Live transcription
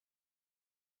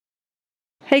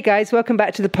Hey guys, welcome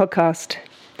back to the podcast.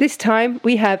 This time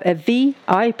we have a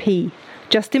VIP,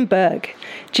 Justin Berg,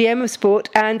 GM of Sport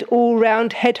and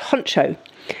all-round head honcho.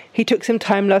 He took some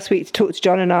time last week to talk to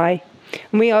John and I,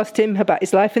 and we asked him about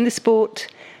his life in the sport,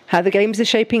 how the games are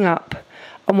shaping up,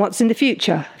 and what's in the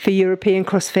future for European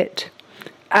CrossFit.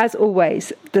 As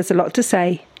always, there's a lot to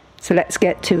say, so let's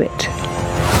get to it.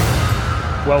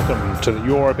 Welcome to the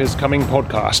Europe is Coming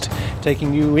podcast,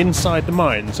 taking you inside the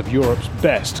minds of Europe's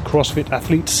best CrossFit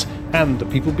athletes and the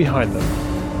people behind them.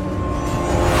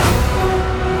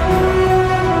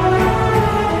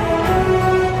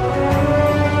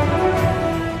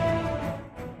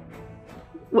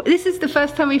 This is the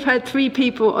first time we've had three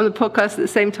people on the podcast at the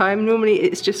same time. Normally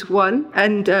it's just one,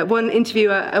 and one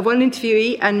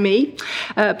interviewee and me.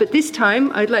 But this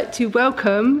time I'd like to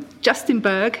welcome Justin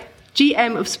Berg,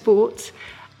 GM of Sport,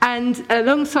 and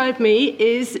alongside me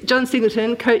is John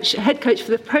Singleton, head coach for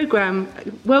the program.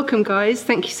 Welcome, guys.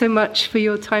 Thank you so much for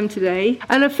your time today.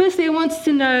 And firstly, I wanted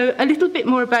to know a little bit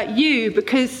more about you,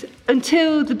 because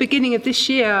until the beginning of this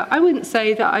year, I wouldn't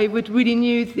say that I would really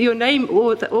knew your name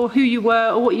or who you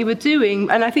were or what you were doing.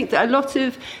 And I think that a lot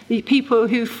of the people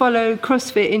who follow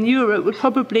CrossFit in Europe would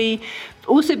probably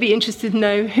also be interested to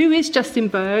know, who is Justin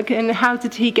Berg and how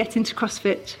did he get into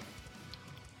CrossFit?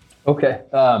 Okay.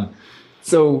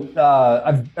 So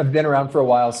I've been around for a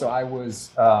while. So I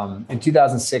was, in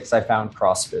 2006, I found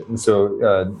CrossFit. And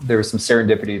so there was some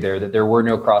serendipity there that there were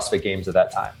no CrossFit games at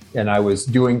that time. And I was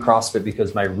doing CrossFit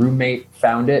because my roommate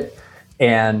found it,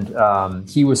 and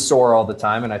he was sore all the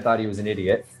time. And I thought he was an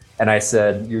idiot. And I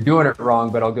said, "You're doing it wrong,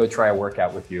 but I'll go try a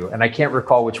workout with you." And I can't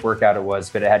recall which workout it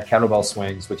was, but it had kettlebell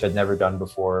swings, which I'd never done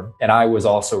before. And I was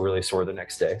also really sore the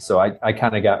next day. So I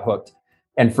kind of got hooked.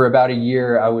 And for about a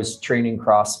year, I was training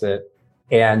CrossFit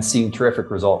and seeing terrific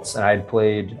results. And I had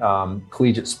played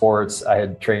collegiate sports. I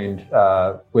had trained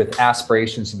with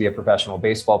aspirations to be a professional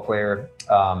baseball player.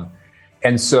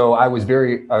 And so I was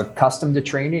very accustomed to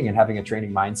training and having a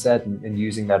training mindset and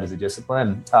using that as a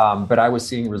discipline. But I was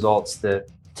seeing results that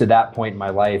to that point in my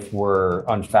life were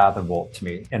unfathomable to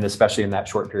me, and especially in that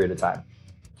short period of time.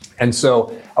 And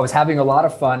so I was having a lot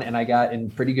of fun, and I got in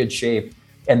pretty good shape.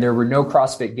 And there were no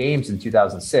CrossFit games in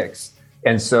 2006.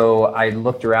 And so I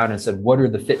looked around and said, what are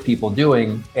the fit people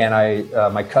doing? And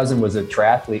my cousin was a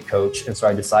triathlete coach. And so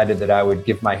I decided that I would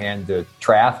give my hand to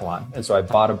triathlon. And so I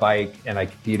bought a bike and I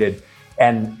competed.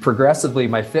 And progressively,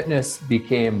 my fitness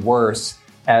became worse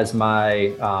as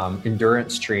my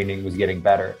endurance training was getting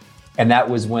better. And that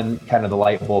was when kind of the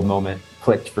light bulb moment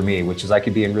clicked for me, which is I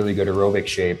could be in really good aerobic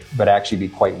shape, but actually be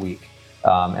quite weak.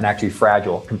 And actually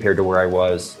fragile compared to where I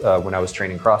was when I was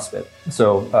training CrossFit.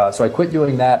 So I quit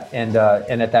doing that. And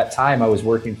at that time, I was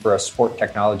working for a sport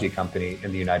technology company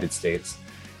in the United States.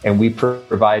 And we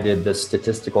provided the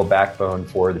statistical backbone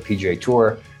for the PGA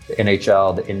Tour, the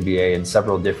NHL, the NBA, and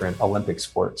several different Olympic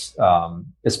sports,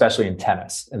 especially in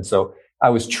tennis. And so I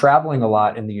was traveling a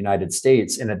lot in the United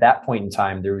States. And at that point in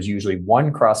time, there was usually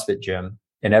one CrossFit gym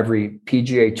in every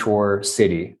PGA Tour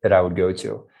city that I would go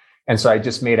to. And so I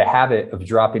just made a habit of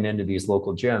dropping into these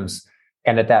local gyms.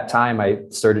 And at that time, I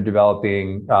started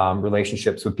developing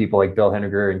relationships with people like Bill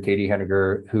Henniger and Katie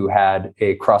Henniger, who had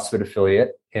a CrossFit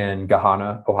affiliate in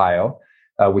Gahanna, Ohio,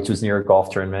 which was near a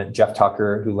golf tournament. Jeff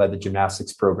Tucker, who led the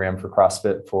gymnastics program for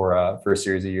CrossFit for a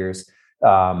series of years.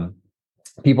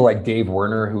 People like Dave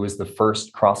Werner, who was the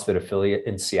first CrossFit affiliate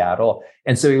in Seattle.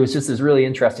 And so it was just this really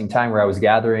interesting time where I was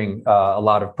gathering a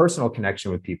lot of personal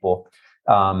connection with people.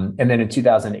 And then in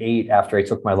 2008, after I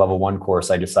took my level 1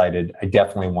 course, I decided I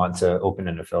definitely want to open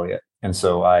an affiliate. And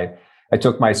so I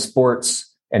took my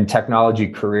sports and technology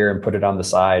career and put it on the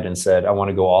side and said, I want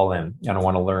to go all in, and I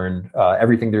want to learn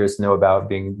everything there is to know about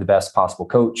being the best possible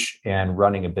coach and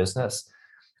running a business.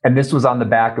 And this was on the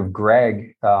back of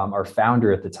Greg, our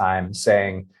founder at the time,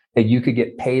 saying that you could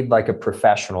get paid like a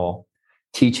professional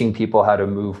teaching people how to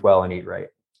move well and eat right.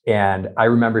 And I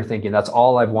remember thinking that's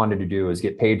all I've wanted to do is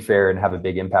get paid fair and have a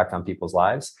big impact on people's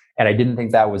lives. And I didn't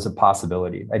think that was a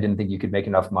possibility. I didn't think you could make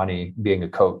enough money being a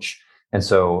coach. And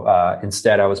so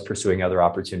instead, I was pursuing other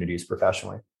opportunities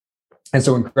professionally. And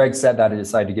so when Greg said that, I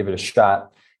decided to give it a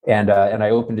shot. And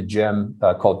I opened a gym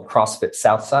called CrossFit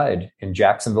Southside in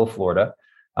Jacksonville, Florida,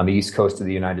 on the East Coast of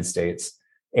the United States.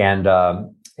 And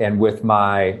with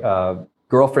my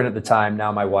girlfriend at the time,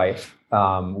 now my wife,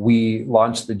 we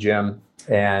launched the gym.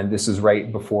 And this is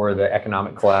right before the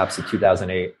economic collapse of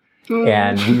 2008.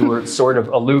 And we were sort of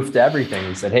aloof to everything.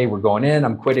 We said, hey, we're going in.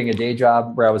 I'm quitting a day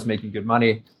job where I was making good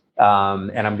money.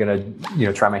 And I'm going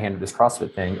to, try my hand at this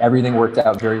CrossFit thing. Everything worked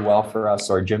out very well for us.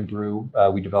 Our gym grew.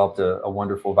 We developed a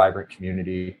wonderful, vibrant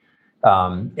community.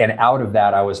 And out of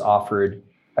that, I was offered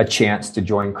a chance to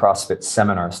join CrossFit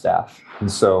seminar staff.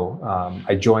 And so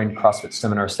I joined CrossFit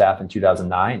seminar staff in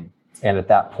 2009. And at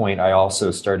that point, I also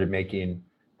started making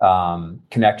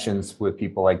connections with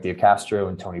people like Dave Castro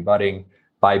and Tony Budding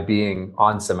by being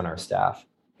on seminar staff.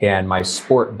 And my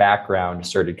sport background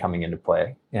started coming into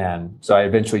play. And so I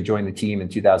eventually joined the team in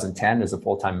 2010 as a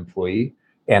full-time employee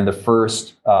and the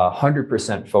first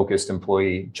 100% focused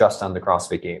employee just on the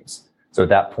CrossFit Games. So at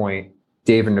that point,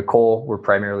 Dave and Nicole were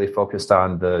primarily focused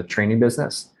on the training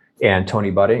business, and Tony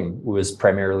Budding was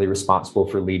primarily responsible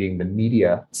for leading the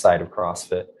media side of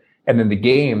CrossFit. And then the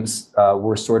games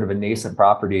were sort of a nascent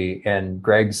property. And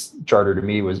Greg's charter to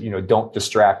me was, don't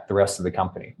distract the rest of the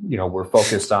company. We're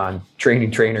focused on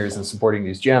training trainers and supporting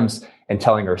these gyms and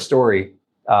telling our story.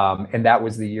 And that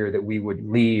was the year that we would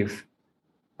leave.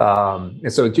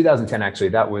 And so in 2010, actually,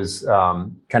 that was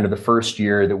kind of the first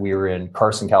year that we were in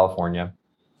Carson, California,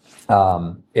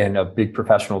 in a big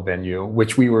professional venue,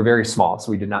 which we were very small. So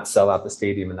we did not sell out the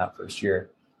stadium in that first year.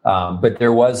 But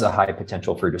there was a high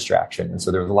potential for distraction. And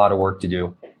so there was a lot of work to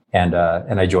do. And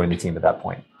I joined the team at that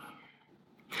point.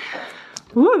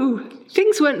 Woo,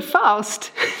 things went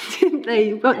fast, didn't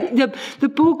they? The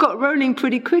ball got rolling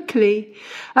pretty quickly.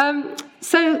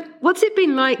 So what's it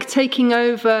been like taking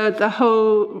over the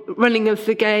whole running of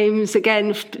the games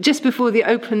again, just before the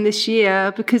Open this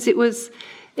year? Because it was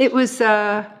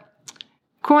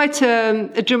quite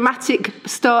a dramatic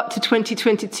start to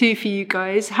 2022 for you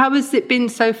guys. How has it been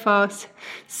so far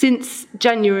since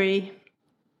January?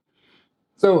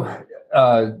 So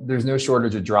there's no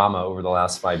shortage of drama over the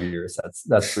last 5 years.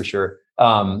 That's for sure.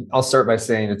 I'll start by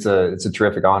saying it's a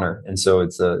terrific honor, and so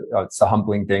it's a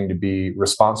humbling thing to be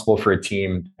responsible for a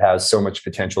team that has so much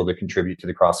potential to contribute to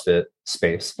the CrossFit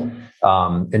space.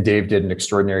 And Dave did an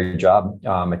extraordinary job.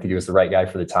 I think he was the right guy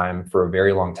for the time for a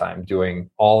very long time,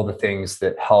 doing all the things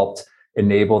that helped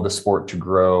enable the sport to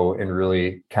grow and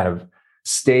really kind of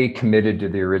stay committed to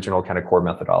the original kind of core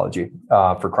methodology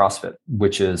for CrossFit,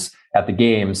 which is at the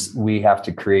games, we have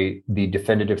to create the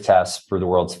definitive test for the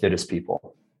world's fittest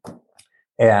people.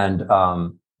 And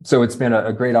so it's been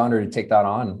a great honor to take that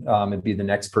on and be the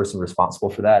next person responsible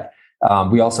for that.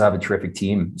 We also have a terrific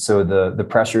team. So the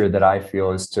pressure that I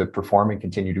feel is to perform and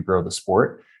continue to grow the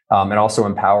sport and also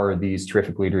empower these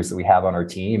terrific leaders that we have on our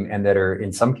team and that are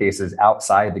in some cases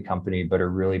outside the company, but are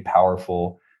really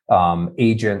powerful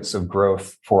agents of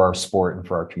growth for our sport and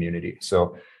for our community.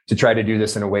 So to try to do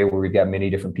this in a way where we've got many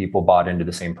different people bought into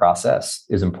the same process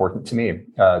is important to me.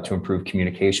 To improve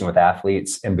communication with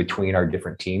athletes and between our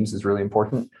different teams is really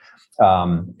important.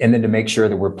 And then to make sure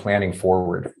that we're planning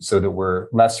forward so that we're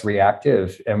less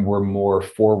reactive and we're more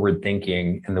forward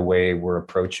thinking in the way we're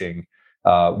approaching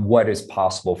what is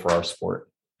possible for our sport.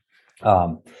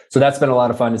 So that's been a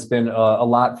lot of fun. It's been a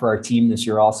lot for our team this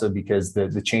year also because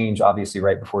the change obviously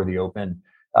right before the Open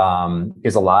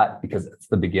is a lot because it's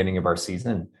the beginning of our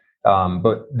season.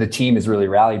 But the team has really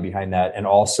rallied behind that. And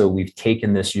also we've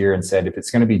taken this year and said, if it's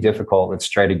going to be difficult, let's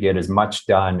try to get as much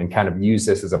done and kind of use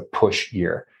this as a push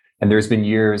year. And there's been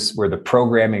years where the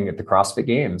programming at the CrossFit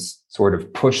Games sort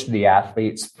of pushed the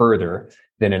athletes further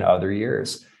than in other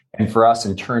years. And for us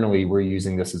internally, we're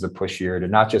using this as a push year to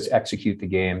not just execute the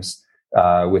games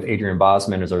with Adrian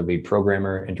Bosman as our lead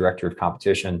programmer and director of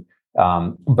competition,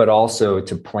 but also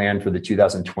to plan for the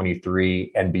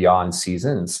 2023 and beyond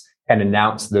seasons and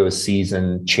announce those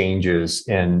season changes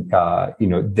in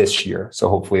this year. So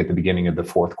hopefully at the beginning of the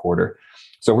fourth quarter.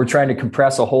 So we're trying to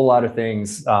compress a whole lot of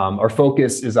things. Our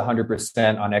focus is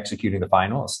 100% on executing the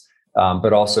finals,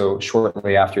 but also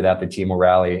shortly after that, the team will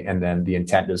rally. And then the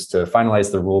intent is to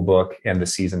finalize the rule book and the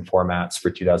season formats for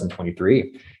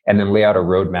 2023, and then lay out a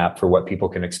roadmap for what people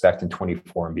can expect in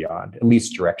 24 and beyond, at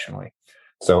least directionally.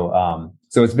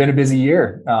 So it's been a busy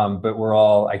year, but we're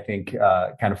all, I think,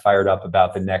 kind of fired up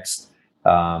about the next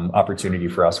opportunity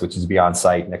for us, which is to be on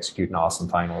site and execute an awesome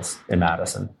finals in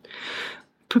Madison.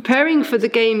 Preparing for the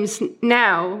games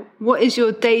now, what is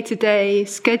your day-to-day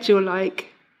schedule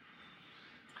like?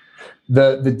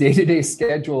 The day-to-day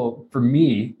schedule for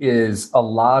me is a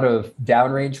lot of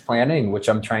downrange planning, which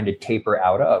I'm trying to taper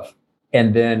out of.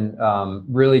 And then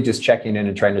really just checking in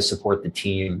and trying to support the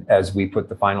team as we put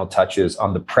the final touches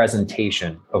on the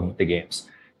presentation of the games.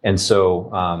 And so,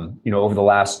 over the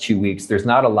last 2 weeks, there's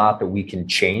not a lot that we can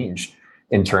change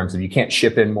in terms of you can't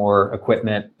ship in more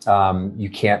equipment. You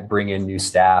can't bring in new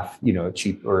staff,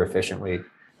 cheap or efficiently.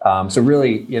 So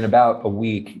really in about a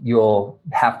week, you'll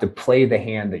have to play the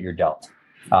hand that you're dealt.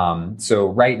 So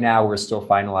right now we're still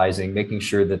finalizing, making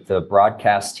sure that the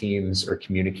broadcast teams are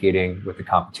communicating with the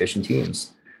competition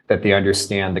teams, that they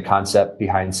understand the concept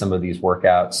behind some of these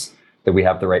workouts, that we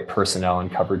have the right personnel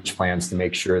and coverage plans to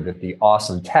make sure that the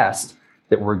awesome test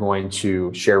that we're going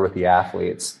to share with the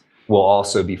athletes will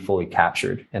also be fully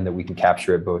captured, and that we can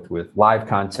capture it both with live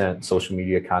content, social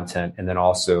media content, and then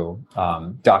also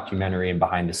documentary and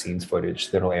behind the scenes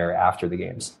footage that'll air after the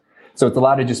games. So it's a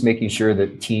lot of just making sure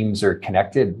that teams are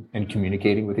connected and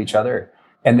communicating with each other.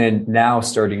 And then now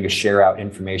starting to share out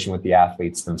information with the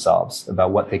athletes themselves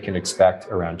about what they can expect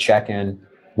around check-in,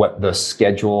 what the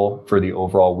schedule for the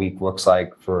overall week looks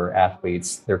like for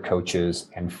athletes, their coaches,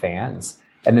 and fans.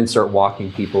 And then start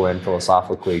walking people in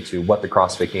philosophically to what the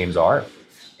CrossFit Games are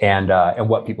and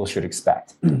what people should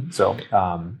expect. So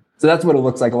that's what it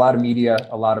looks like. A lot of media,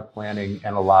 a lot of planning,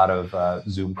 and a lot of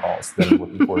Zoom calls that I'm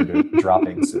looking forward to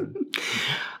dropping soon.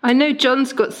 I know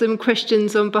John's got some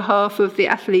questions on behalf of the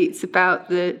athletes about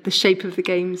the shape of the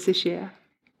games this year.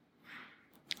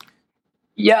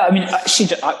 Yeah, I mean, actually,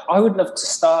 I would love to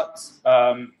start.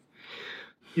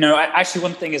 Actually,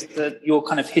 one thing is that your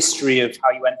kind of history of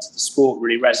how you entered the sport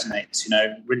really resonates.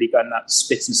 Really going that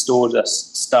spit and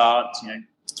stardust start.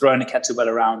 Throwing a kettlebell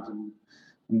around and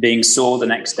being sore the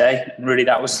next day. And really,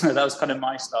 that was kind of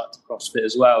my start to CrossFit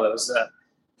as well. It was.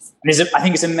 I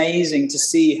think it's amazing to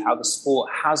see how the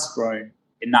sport has grown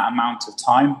in that amount of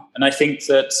time. And I think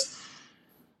that,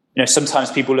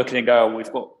 sometimes people look at it and go, oh,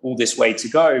 we've got all this way to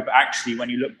go. But actually, when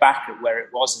you look back at where it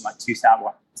was in like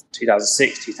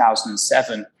 2006,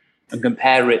 2007, and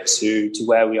compare it to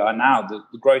where we are now,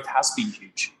 the growth has been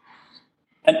huge.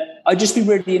 And I'd just be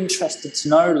really interested to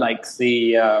know,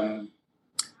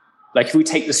 if we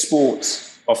take the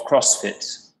sport of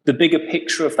CrossFit, the bigger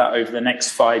picture of that over the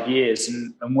next 5 years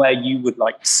and where you would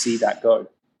like to see that go.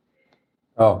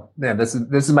 Oh man, this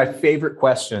is my favorite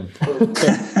question.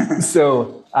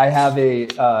 So I have a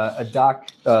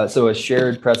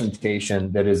shared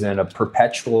presentation that is in a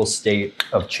perpetual state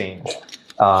of change.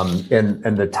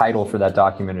 And the title for that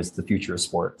document is The Future of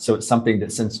Sport. So it's something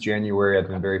that since January, I've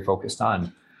been very focused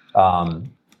on.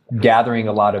 Gathering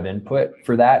a lot of input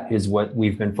for that is what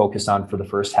we've been focused on for the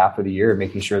first half of the year,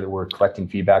 making sure that we're collecting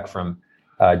feedback from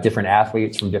different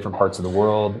athletes from different parts of the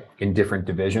world in different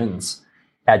divisions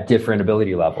at different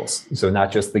ability levels. So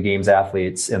not just the games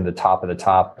athletes in the top of the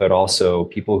top, but also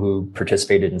people who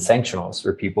participated in sanctionals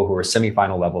or people who are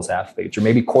semifinal levels athletes, or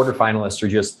maybe quarterfinalists, or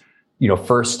just,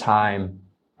 first time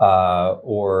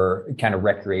or kind of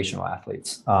recreational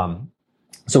athletes.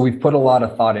 So we've put a lot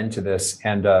of thought into this,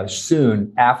 and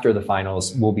soon after the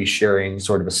finals, we'll be sharing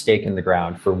sort of a stake in the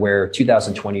ground for where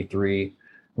 2023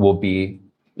 will be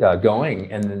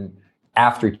going, and then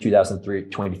after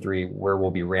 2023, where we'll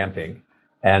be ramping.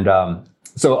 And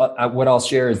so what I'll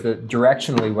share is that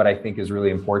directionally, what I think is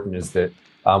really important is that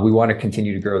we want to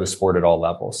continue to grow the sport at all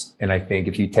levels. And I think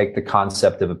if you take the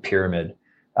concept of a pyramid,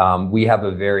 we have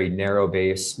a very narrow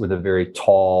base with a very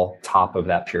tall top of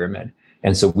that pyramid.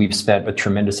 And so we've spent a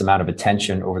tremendous amount of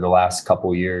attention over the last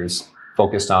couple of years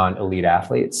focused on elite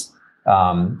athletes.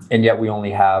 And yet we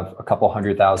only have a couple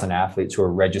 100,000 athletes who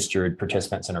are registered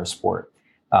participants in our sport.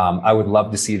 I would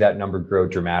love to see that number grow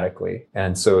dramatically.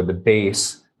 And so the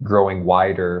base growing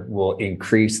wider will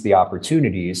increase the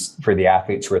opportunities for the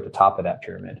athletes who are at the top of that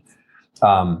pyramid.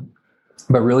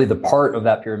 But really the part of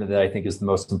that pyramid that I think is the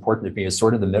most important to me is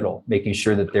sort of the middle, making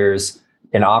sure that there's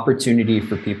an opportunity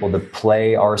for people to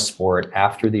play our sport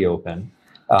after the Open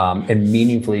and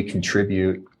meaningfully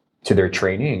contribute to their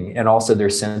training and also their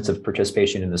sense of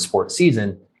participation in the sport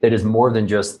season that is more than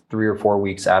just 3 or 4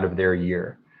 weeks out of their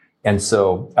year. And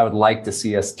so I would like to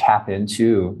see us tap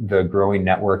into the growing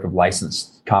network of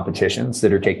licensed competitions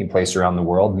that are taking place around the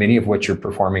world, many of which are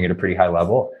performing at a pretty high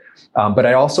level. But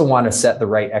I also want to set the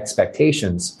right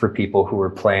expectations for people who are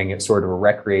playing at sort of a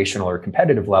recreational or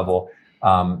competitive level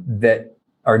that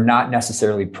are not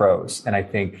necessarily pros. And I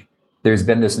think there's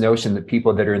been this notion that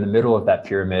people that are in the middle of that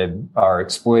pyramid are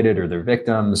exploited, or they're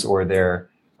victims, or they're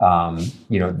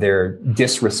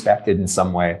disrespected in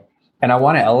some way. And I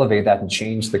want to elevate that and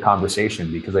change the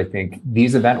conversation, because I think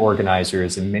these event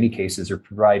organizers in many cases are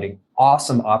providing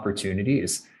awesome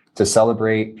opportunities to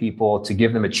celebrate people, to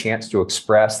give them a chance to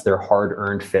express their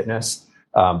hard-earned fitness,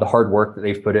 the hard work that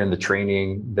they've put in, the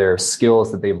training, their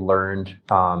skills that they've learned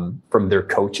from their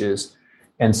coaches.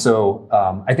 And so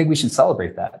I think we should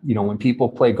celebrate that. When people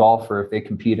play golf or if they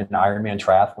compete in Ironman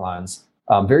triathlons,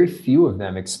 very few of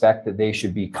them expect that they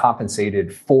should be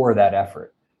compensated for that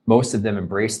effort. Most of them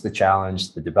embrace the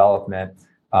challenge, the development,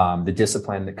 the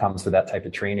discipline that comes with that type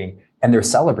of training, and they're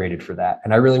celebrated for that.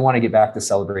 And I really want to get back to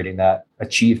celebrating that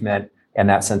achievement and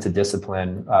that sense of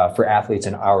discipline for athletes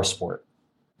in our sport.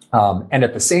 And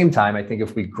at the same time, I think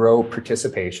if we grow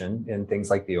participation in things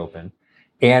like the Open,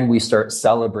 and we start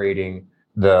celebrating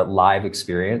the live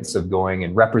experience of going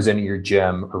and representing your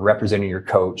gym or representing your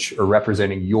coach or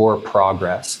representing your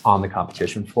progress on the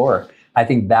competition floor, I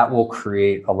think that will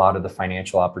create a lot of the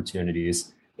financial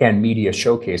opportunities and media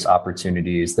showcase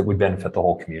opportunities that would benefit the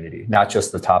whole community, not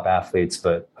just the top athletes,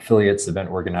 but affiliates, event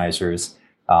organizers,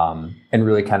 and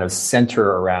really kind of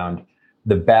center around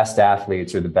the best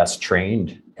athletes or the best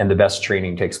trained, and the best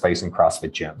training takes place in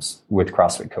CrossFit gyms with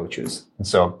CrossFit coaches. And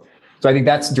so I think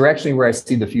that's directionally where I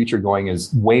see the future going,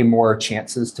 is way more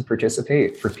chances to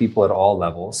participate for people at all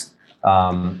levels.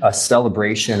 A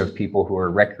celebration of people who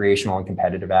are recreational and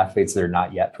competitive athletes that are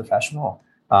not yet professional.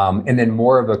 And then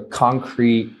more of a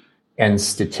concrete and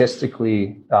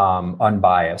statistically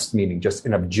unbiased, meaning just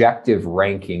an objective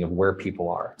ranking of where people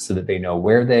are so that they know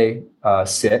where they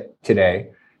sit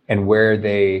today and where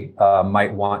they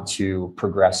might want to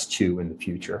progress to in the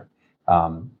future.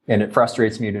 And it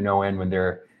frustrates me to no end when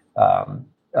they're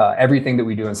everything that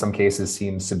we do in some cases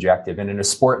seems subjective. And in a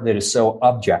sport that is so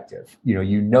objective,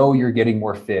 you're getting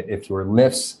more fit if your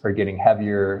lifts are getting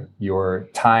heavier, your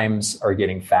times are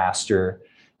getting faster,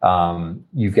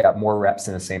 you've got more reps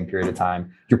in the same period of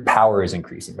time, your power is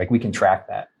increasing. Like, we can track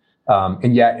that.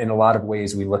 And yet in a lot of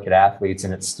ways we look at athletes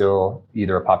and it's still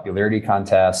either a popularity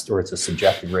contest or it's a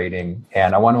subjective rating.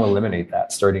 And I want to eliminate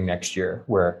that starting next year,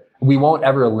 where we won't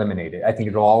ever eliminate it. I think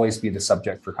it'll always be the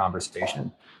subject for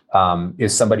conversation.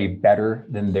 Is somebody better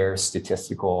than their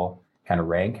statistical kind of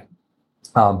rank?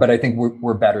 But I think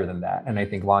we're better than that. And I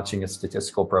think launching a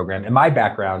statistical program, in my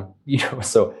background,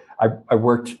 so I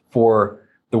worked for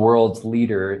the world's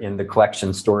leader in the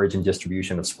collection, storage, and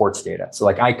distribution of sports data. So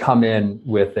like, I come in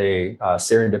with a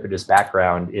serendipitous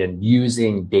background in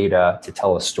using data to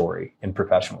tell a story in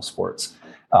professional sports.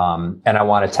 And I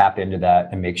want to tap into that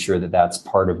and make sure that that's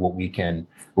part of what we can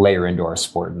layer into our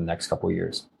sport in the next couple of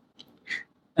years.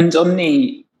 And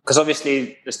because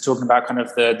obviously there's talking about kind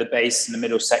of the base and the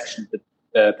middle section of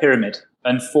the pyramid,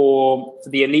 and for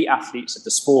the elite athletes of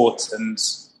the sport,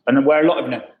 and where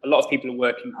a lot of people are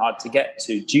working hard to get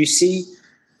to, do you see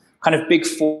kind of big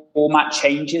format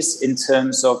changes in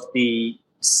terms of the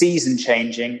season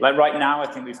changing? Like right now,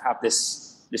 I think we've had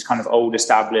this kind of old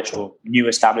established or new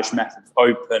established method of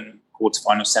open,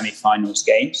 quarterfinals, semi-finals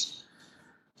games.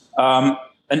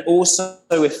 And also,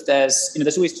 if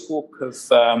there's always talk of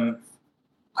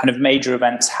kind of major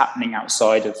events happening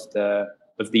outside of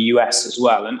the US as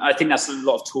well. And I think that's a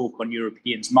lot of talk on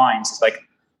Europeans' minds. It's like,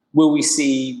 will we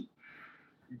see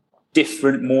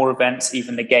more events,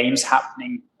 even the games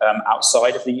happening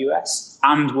outside of the US?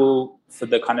 And for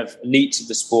the kind of elites of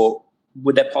the sport,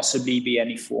 would there possibly be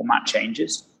any format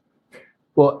changes?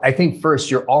 Well, I think first,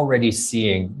 you're already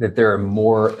seeing that there are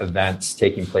more events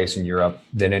taking place in Europe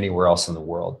than anywhere else in the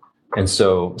world. And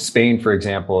so Spain, for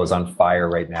example, is on fire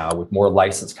right now with more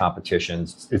licensed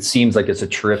competitions. It seems like it's a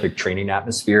terrific training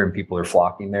atmosphere and people are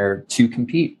flocking there to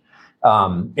compete.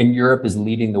 And Europe is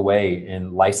leading the way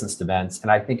in licensed events. And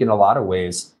I think in a lot of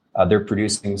ways, they're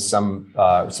producing some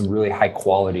really high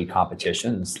quality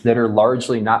competitions that are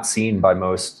largely not seen by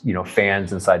most,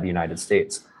 fans inside the United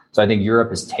States. So I think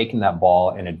Europe has taken that ball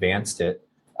and advanced it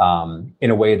in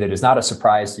a way that is not a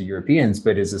surprise to Europeans,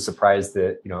 but is a surprise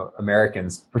that,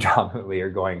 Americans predominantly are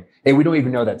going, hey, we don't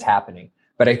even know that's happening.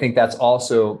 But I think that's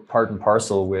also part and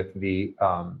parcel with the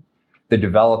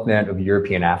development of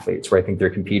European athletes, where I think they're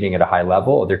competing at a high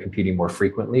level, they're competing more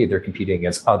frequently, they're competing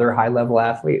against other high level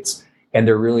athletes. And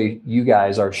you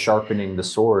guys are sharpening the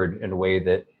sword in a way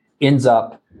that ends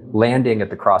up landing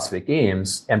at the CrossFit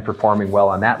Games and performing well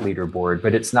on that leaderboard.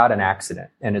 But it's not an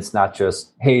accident. And it's not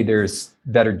just, hey, there's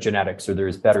better genetics or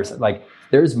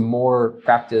there's more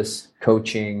practice,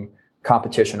 coaching,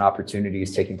 competition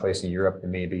opportunities taking place in Europe than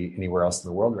maybe anywhere else in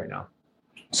the world right now.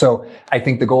 So I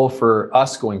think the goal for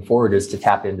us going forward is to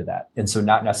tap into that. And so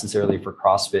not necessarily for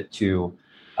CrossFit to,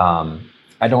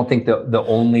 I don't think the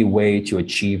only way to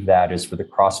achieve that is for the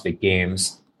CrossFit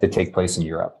Games to take place in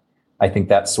Europe. I think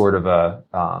that's sort of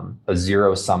a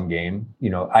zero-sum game.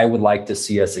 I would like to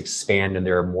see us expand and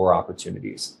there are more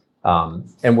opportunities.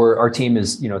 And our team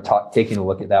is, taking a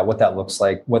look at that, what that looks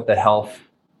like, what the health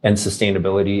and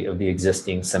sustainability of the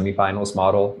existing semifinals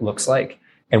model looks like,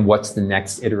 and what's the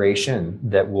next iteration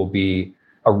that will be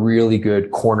a really good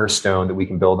cornerstone that we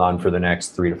can build on for the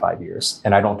next 3 to 5 years.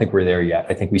 And I don't think we're there yet.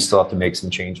 I think we still have to make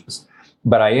some changes.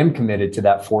 But I am committed to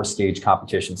that 4-stage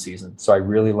competition season. So I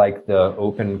really like the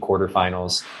open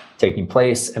quarterfinals taking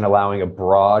place and allowing a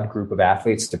broad group of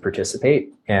athletes to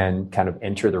participate and kind of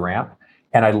enter the ramp.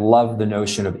 And I love the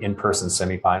notion of in-person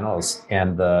semifinals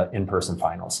and the in-person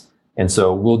finals. And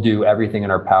so we'll do everything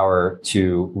in our power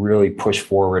to really push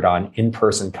forward on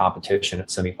in-person competition at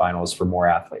semifinals for more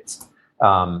athletes.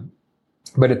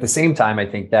 But at the same time, I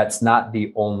think that's not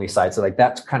the only side. So like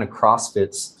that's kind of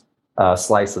CrossFit's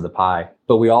slice of the pie.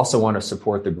 But we also want to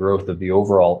support the growth of the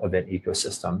overall event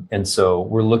ecosystem. And so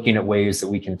we're looking at ways that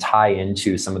we can tie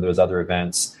into some of those other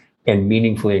events and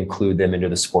meaningfully include them into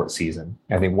the sports season.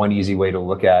 I think one easy way to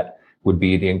look at would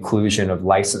be the inclusion of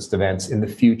licensed events in the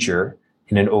future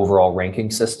in an overall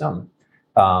ranking system.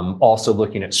 Also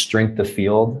looking at strength of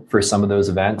field for some of those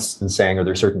events and saying, are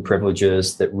there certain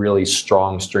privileges that really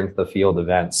strong strength of field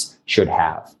events should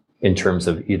have in terms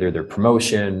of either their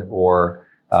promotion or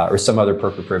some other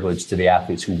perk or privilege to the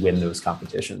athletes who win those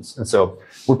competitions. And so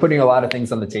we're putting a lot of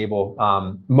things on the table,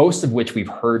 most of which we've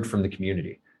heard from the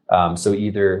community. So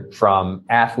either from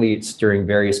athletes during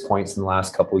various points in the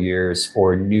last couple of years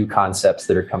or new concepts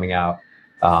that are coming out.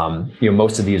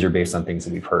 Most of these are based on things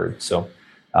that we've heard. So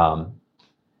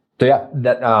yeah,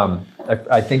 that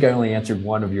I think I only answered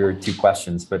one of your two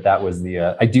questions, but that was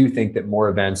I do think that more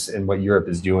events and what Europe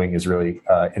is doing is really,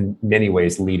 in many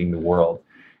ways, leading the world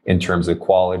in terms of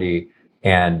quality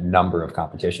and number of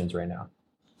competitions right now.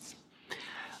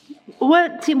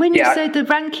 Well, when you say the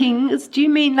rankings, do you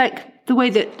mean like the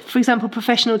way that, for example,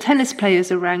 professional tennis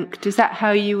players are ranked? Is that how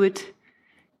you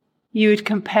would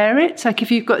compare it? Like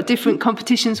if you've got different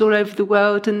competitions all over the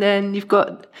world and then you've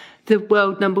got the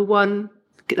world number one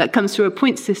that comes through a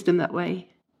point system that way?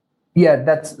 Yeah,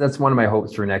 that's one of my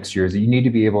hopes for next year is that you need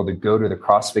to be able to go to the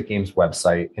CrossFit Games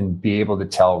website and be able to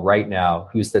tell right now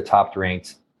who's the top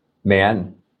ranked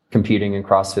man competing in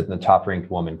CrossFit and the top ranked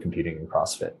woman competing in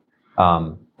CrossFit.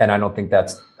 And I don't think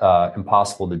that's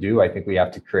impossible to do. I think we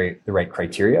have to create the right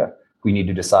criteria. We need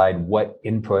to decide what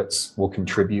inputs will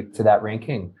contribute to that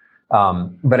ranking.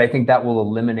 But I think that will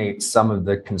eliminate some of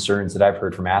the concerns that I've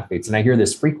heard from athletes. And I hear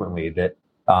this frequently that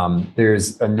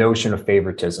there's a notion of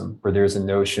favoritism, or there's a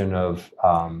notion of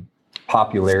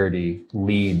popularity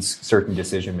leads certain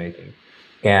decision making.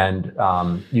 And,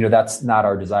 that's not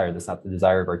our desire. That's not the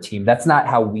desire of our team. That's not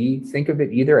how we think of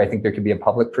it either. I think there could be a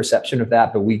public perception of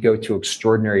that, but we go to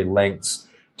extraordinary lengths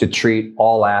to treat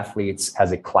all athletes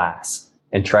as a class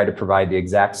and try to provide the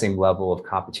exact same level of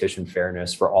competition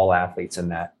fairness for all athletes in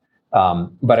that.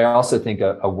 But I also think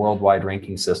a worldwide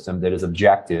ranking system that is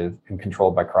objective and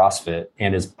controlled by CrossFit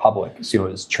and is public, so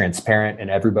it's transparent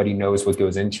and everybody knows what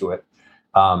goes into it.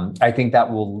 I think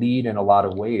that will lead in a lot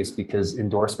of ways because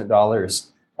endorsement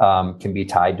dollars can be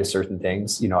tied to certain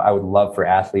things. I would love for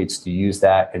athletes to use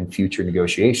that in future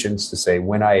negotiations to say,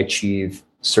 when I achieve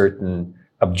certain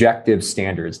objective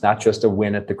standards, not just a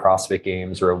win at the CrossFit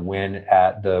Games or a win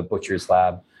at the Butcher's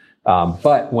Lab,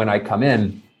 but when I come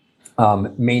in,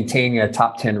 maintaining a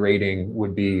top 10 rating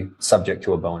would be subject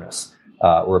to a bonus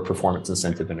or a performance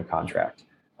incentive in a contract,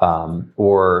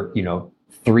 or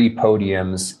 3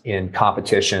 podiums in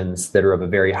competitions that are of a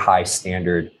very high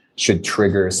standard should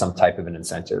trigger some type of an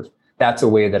incentive. That's a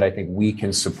way that I think we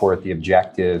can support the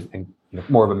objective and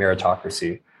more of a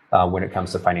meritocracy when it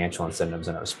comes to financial incentives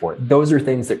in our sport. Those are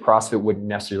things that CrossFit wouldn't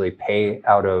necessarily pay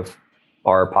out of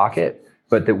our pocket,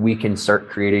 but that we can start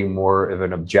creating more of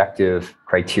an objective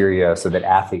criteria so that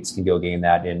athletes can go gain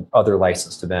that in other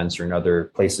licensed events or in other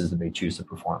places that they choose to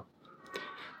perform.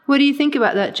 What do you think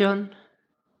about that, John?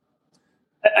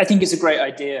 I think it's a great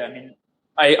idea. I mean,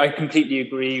 I completely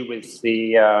agree with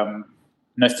the,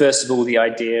 first of all, the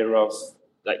idea of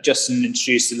like Justin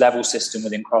introduced the level system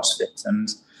within CrossFit and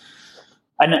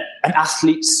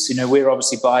athletes, we're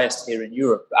obviously biased here in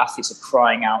Europe, but athletes are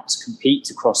crying out to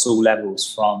compete across all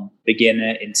levels from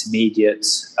beginner, intermediate,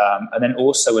 and then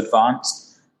also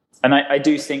advanced. And I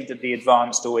do think that the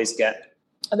advanced always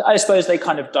I suppose they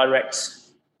kind of direct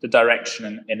the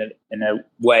direction in a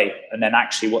way. And then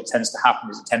actually what tends to happen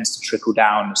is it tends to trickle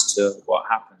down as to what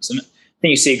happens. And I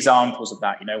think you see examples of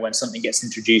that, when something gets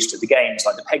introduced at the games,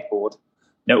 like the pegboard,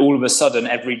 all of a sudden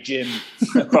every gym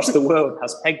across the world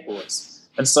has pegboards.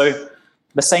 And so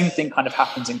the same thing kind of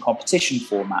happens in competition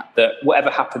format, that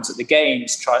whatever happens at the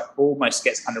games almost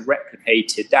gets kind of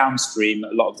replicated downstream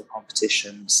at a lot of the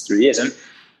competitions through years.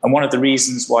 And one of the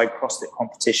reasons why CrossFit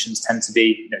competitions tend to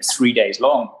be 3 days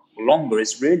long or longer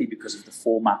is really because of the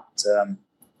format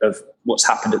of what's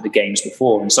happened at the games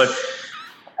before. And so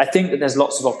I think that there's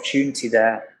lots of opportunity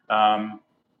there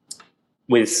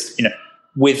with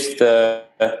the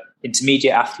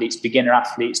intermediate athletes, beginner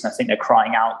athletes, and I think they're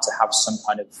crying out to have some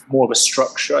kind of more of a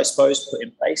structure, I suppose, put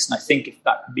in place. And I think if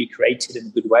that could be created in a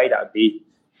good way, that would be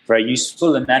very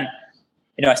useful. And then,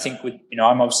 I think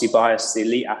I'm obviously biased to the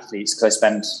elite athletes because I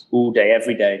spend all day,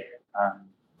 every day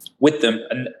with them.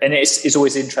 And it's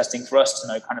always interesting for us to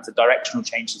know kind of the directional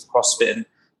changes of CrossFit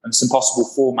and some possible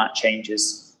format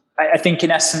changes. I think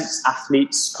in essence,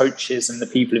 athletes, coaches, and the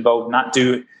people involved in that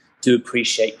do do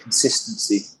appreciate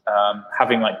consistency.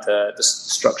 Having like the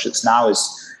structure that's now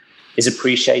is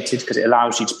appreciated because it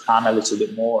allows you to plan a little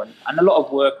bit more. And a lot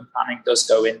of work and planning does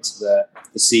go into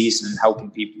the season and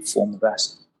helping people perform the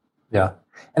best. Yeah.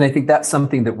 And I think that's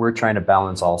something that we're trying to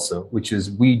balance also, which is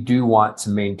we do want to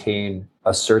maintain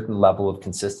a certain level of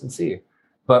consistency,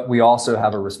 but we also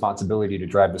have a responsibility to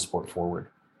drive the sport forward.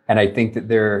 And I think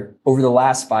that over the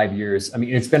last 5 years, I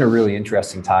mean, it's been a really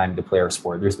interesting time to play our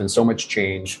sport. There's been so much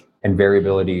change and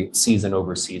variability season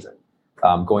over season,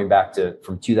 going back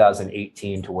from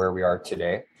 2018 to where we are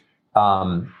today.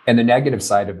 And the negative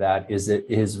side of that is it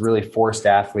has really forced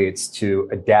athletes to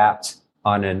adapt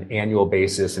on an annual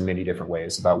basis in many different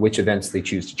ways about which events they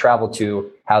choose to travel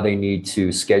to, how they need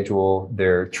to schedule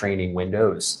their training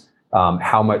windows,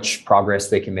 how much progress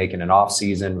they can make in an off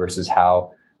season versus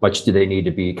how much do they need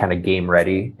to be kind of game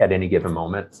ready at any given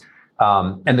moment.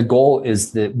 And the goal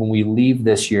is that when we leave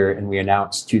this year and we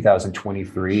announce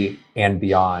 2023 and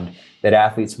beyond, that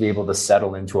athletes will be able to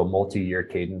settle into a multi-year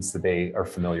cadence that they are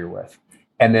familiar with.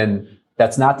 And then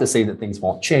that's not to say that things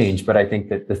won't change, but I think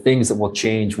that the things that will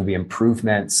change will be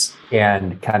improvements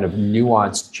and kind of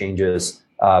nuanced changes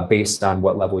based on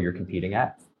what level you're competing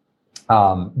at.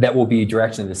 That will be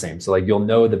directionally the same. So like you'll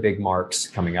know the big marks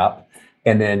coming up.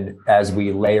 And then as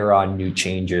we layer on new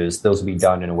changes, those will be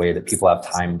done in a way that people have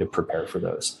time to prepare for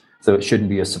those. So it shouldn't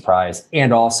be a surprise.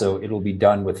 And also it'll be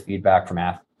done with feedback from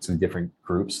athletes in different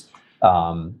groups,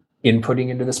 inputting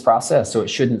into this process. So it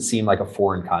shouldn't seem like a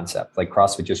foreign concept, like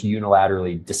CrossFit just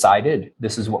unilaterally decided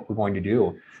this is what we're going to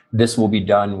do. This will be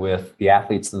done with the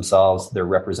athletes themselves, their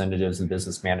representatives and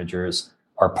business managers,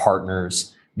 our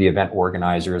partners, the event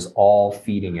organizers, all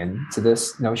feeding into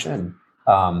this notion.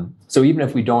 So even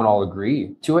if we don't all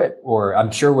agree to it, or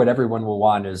I'm sure what everyone will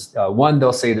want is one,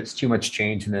 they'll say there's too much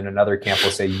change, and then another camp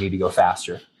will say you need to go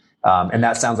faster. And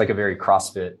that sounds like a very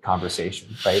CrossFit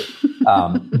conversation, right?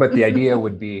 But the idea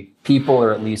would be people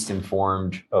are at least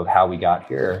informed of how we got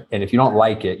here. And if you don't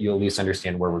like it, you at least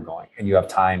understand where we're going and you have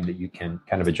time that you can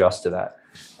kind of adjust to that.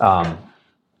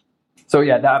 So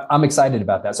yeah, I'm excited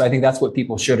about that. So I think that's what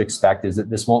people should expect, is that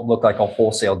this won't look like a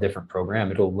wholesale different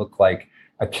program. It'll look like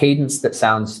a cadence that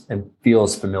sounds and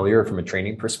feels familiar from a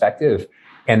training perspective.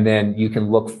 And then you can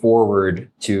look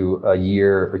forward to a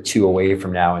year or two away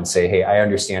from now and say, hey, I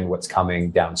understand what's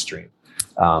coming downstream.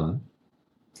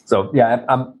 So yeah,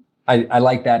 I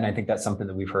like that. And I think that's something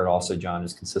that we've heard also, John,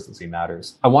 is consistency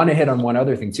matters. I want to hit on one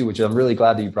other thing too, which I'm really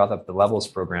glad that you brought up the Levels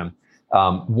program.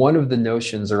 One of the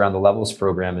notions around the Levels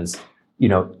program is,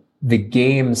 the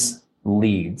games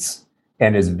leads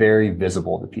and is very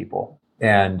visible to people.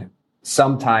 And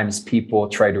sometimes people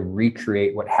try to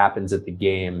recreate what happens at the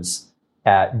games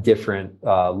at different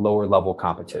lower level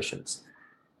competitions.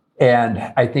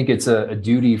 And I think it's a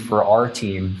duty for our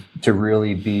team to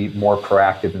really be more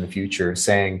proactive in the future,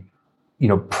 saying,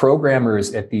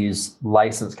 programmers at these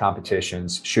licensed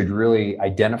competitions should really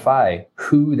identify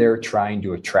who they're trying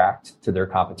to attract to their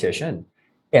competition.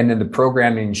 And then the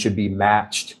programming should be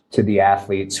matched to the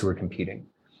athletes who are competing.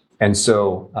 And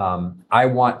so I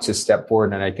want to step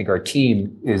forward, and I think our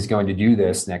team is going to do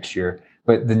this next year.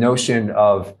 But the notion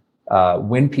of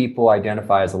when people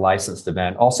identify as a licensed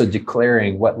event, also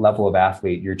declaring what level of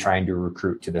athlete you're trying to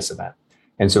recruit to this event.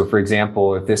 And so, for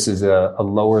example, if this is a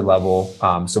lower level,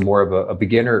 so more of a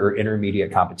beginner or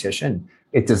intermediate competition,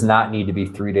 it does not need to be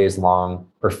 3 days long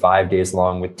or 5 days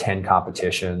long with 10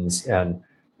 competitions and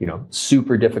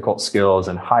super difficult skills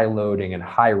and high loading and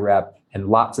high rep and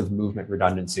lots of movement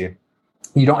redundancy.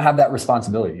 You don't have that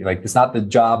responsibility. Like, it's not the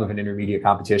job of an intermediate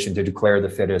competition to declare the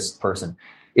fittest person.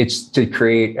 It's to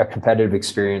create a competitive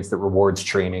experience that rewards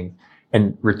training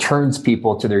and returns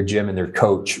people to their gym and their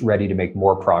coach ready to make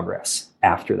more progress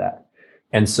after that.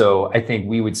 And so I think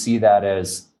we would see that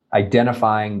as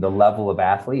identifying the level of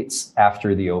athletes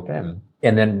after the Open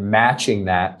and then matching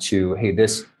that to, hey,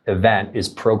 this event is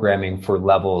programming for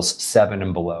levels 7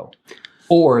 and below,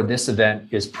 or this event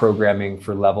is programming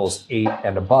for levels 8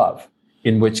 and above,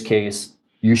 in which case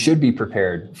you should be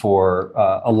prepared for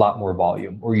a lot more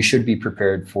volume, or you should be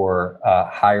prepared for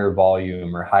higher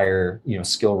volume or higher,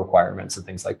 skill requirements and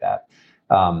things like that.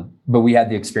 But we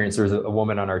had the experience. There was a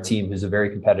woman on our team who's a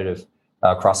very competitive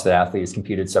CrossFit athlete, has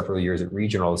competed several years at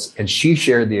regionals, and she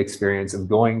shared the experience of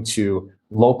going to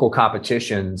local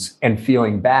competitions and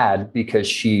feeling bad because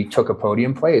she took a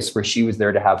podium place where she was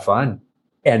there to have fun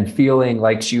and feeling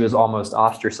like she was almost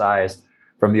ostracized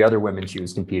from the other women she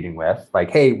was competing with.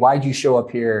 Like, hey, why'd you show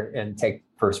up here and take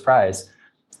first prize?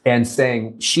 And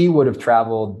saying she would have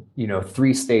traveled,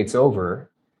 3 states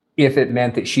over if it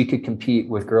meant that she could compete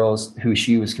with girls who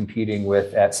she was competing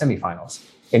with at semifinals.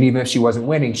 And even if she wasn't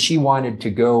winning, she wanted to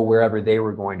go wherever they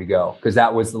were going to go, because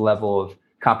that was the level of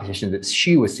competition that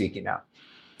she was seeking out.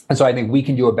 And so I think we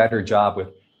can do a better job with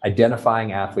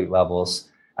identifying athlete levels,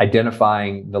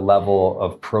 identifying the level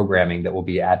of programming that will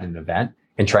be at an event,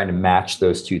 and trying to match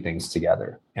those two things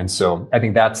together. And so I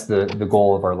think that's the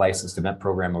goal of our licensed event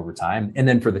program over time. And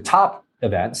then for the top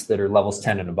events that are levels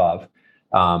 10 and above,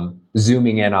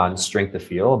 zooming in on strength of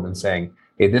field and saying,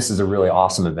 hey, this is a really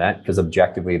awesome event because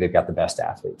objectively they've got the best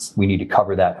athletes. We need to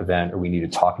cover that event, or we need to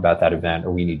talk about that event,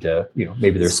 or we need to,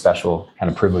 maybe there's special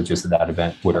kind of privileges that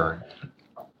event would earn.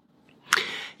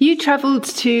 You travelled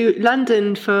to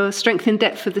London for Strength in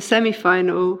Depth for the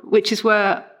semi-final, which is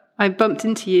where I bumped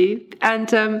into you.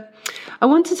 And I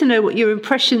wanted to know what your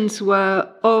impressions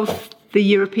were of the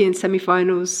European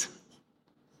semi-finals.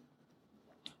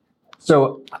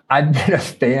 So I've been a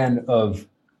fan of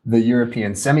the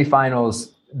European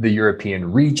semifinals, the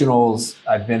European regionals.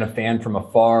 I've been a fan from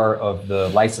afar of the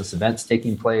licensed events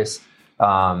taking place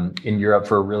in Europe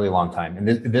for a really long time. And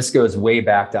this goes way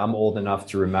back to, I'm old enough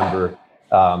to remember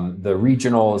the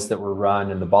regionals that were run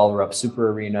in the Ballerup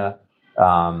Super Arena,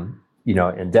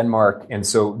 in Denmark. And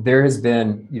so there has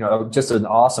been, just an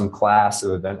awesome class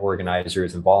of event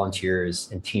organizers and volunteers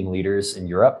and team leaders in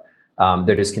Europe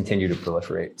that has continued to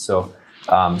proliferate. So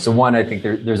one, I think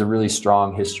there's a really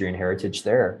strong history and heritage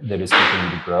there that has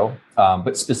continued to grow.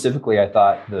 But specifically, I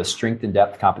thought the strength and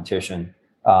depth competition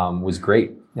was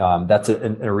great. That's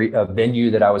a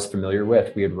venue that I was familiar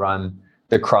with. We had run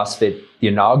the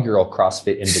inaugural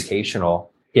CrossFit Invitational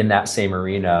in that same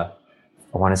arena,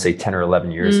 I want to say 10 or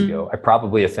 11 years ago. I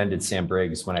probably offended Sam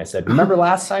Briggs when I said, remember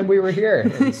last time we were here?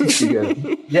 And she goes,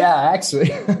 yeah,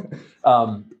 actually.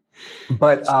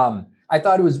 But I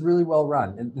thought it was really well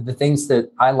run. And the things that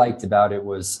I liked about it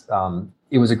was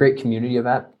a great community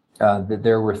event, that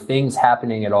there were things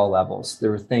happening at all levels.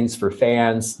 There were things for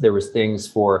fans. There was things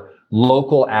for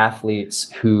local athletes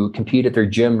who compete at their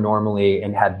gym normally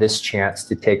and had this chance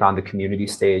to take on the community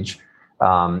stage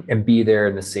and be there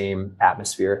in the same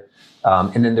atmosphere.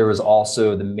 And then there was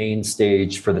also the main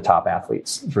stage for the top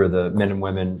athletes, for the men and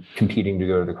women competing to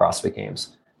go to the CrossFit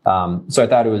Games. So I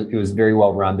thought it was very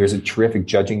well run. There's a terrific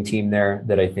judging team there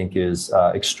that I think is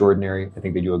extraordinary. I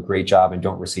think they do a great job and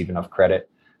don't receive enough credit.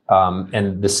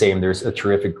 And there's a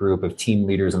terrific group of team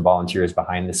leaders and volunteers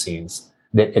behind the scenes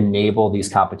that enable these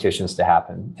competitions to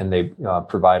happen. And they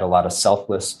provide a lot of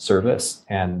selfless service,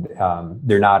 and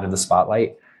they're not in the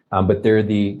spotlight, but they're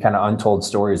the kind of untold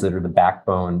stories that are the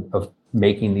backbone of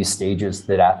making these stages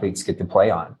that athletes get to play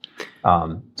on.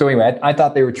 So anyway, I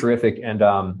thought they were terrific. And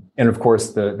of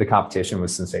course the competition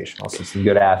was sensational. So some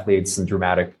good athletes, some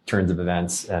dramatic turns of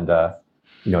events. And,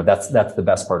 that's the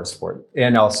best part of sport.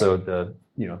 And also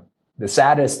the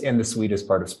saddest and the sweetest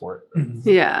part of sport.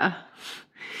 Yeah.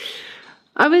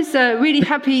 I was really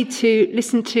happy to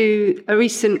listen to a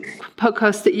recent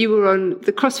podcast that you were on,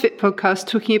 the CrossFit podcast,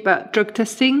 talking about drug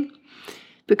testing,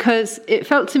 because it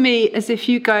felt to me as if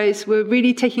you guys were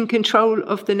really taking control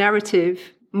of the narrative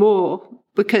more,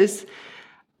 because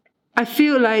I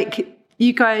feel like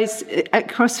you guys at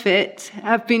CrossFit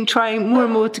have been trying more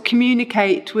and more to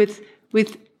communicate with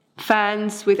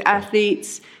fans, with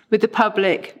athletes, with the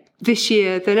public this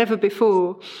year than ever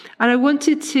before. And I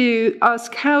wanted to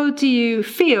ask, how do you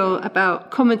feel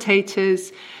about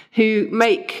commentators who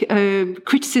make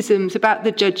criticisms about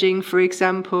the judging, for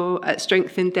example, at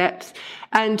Strength in Depth?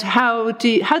 And how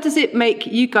does it make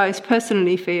you guys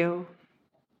personally feel?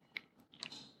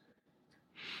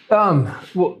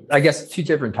 Well, I guess two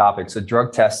different topics: so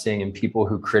drug testing and people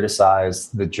who criticize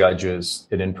the judges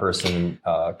at in-person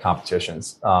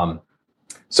competitions.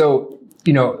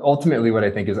 Ultimately what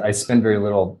I think is I spend very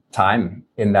little time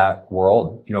in that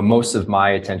world. Most of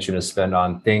my attention is spent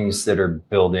on things that are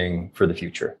building for the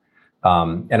future.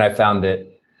 And I found that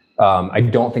I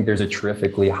don't think there's a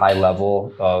terrifically high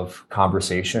level of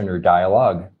conversation or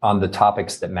dialogue on the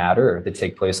topics that matter that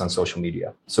take place on social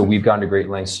media. So we've gone to great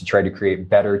lengths to try to create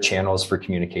better channels for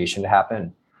communication to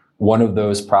happen. One of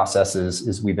those processes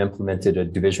is we've implemented a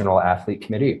divisional athlete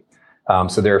committee.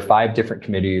 So there are 5 different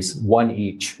committees, one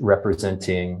each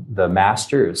representing the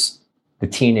masters, the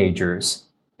teenagers,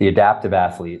 the adaptive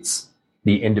athletes,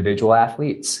 the individual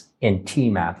athletes, and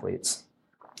team athletes.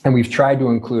 And we've tried to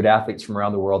include athletes from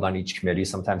around the world on each committee.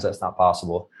 Sometimes that's not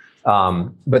possible.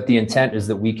 But the intent is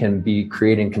that we can be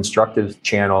creating constructive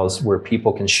channels where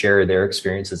people can share their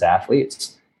experience as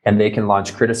athletes, and they can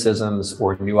launch criticisms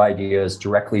or new ideas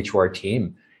directly to our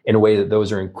team in a way that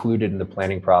those are included in the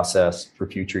planning process for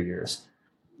future years.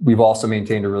 We've also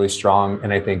maintained a really strong,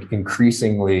 and I think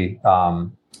increasingly,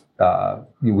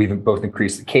 we've both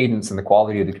increased the cadence and the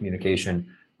quality of the communication,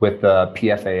 with the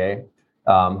PFAA,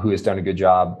 who has done a good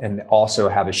job, and also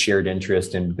have a shared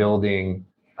interest in building,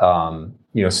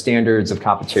 standards of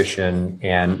competition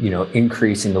and,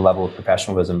 increasing the level of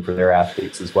professionalism for their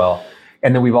athletes as well.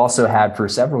 And then we've also had for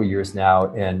several years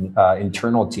now an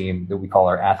internal team that we call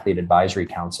our Athlete Advisory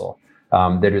Council,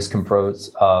 that is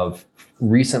composed of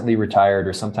recently retired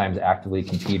or sometimes actively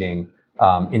competing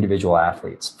individual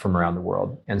athletes from around the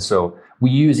world. And so we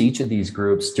use each of these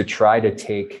groups to try to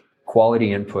take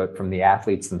quality input from the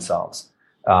athletes themselves.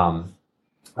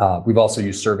 We've also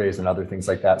used surveys and other things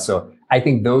like that. So I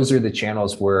think those are the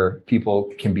channels where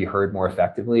people can be heard more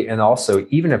effectively. And also,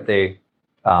 even if they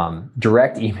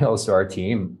direct emails to our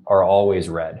team are always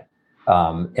read.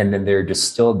 And then they're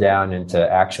distilled down into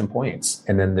action points,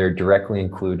 and then they're directly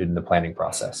included in the planning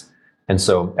process. And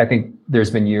so I think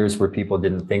there's been years where people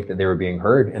didn't think that they were being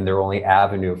heard, and their only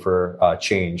avenue for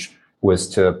change was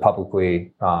to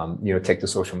publicly, take to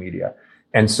social media.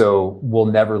 And so we'll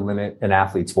never limit an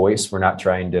athlete's voice. We're not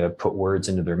trying to put words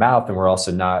into their mouth, and we're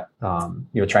also not,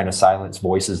 trying to silence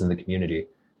voices in the community.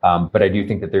 But I do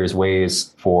think that there's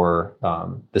ways for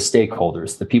the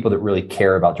stakeholders, the people that really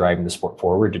care about driving the sport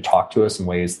forward, to talk to us in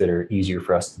ways that are easier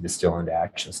for us to distill into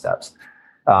action steps.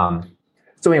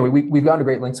 So anyway, we've gone to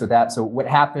great lengths with that. So what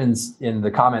happens in the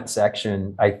comment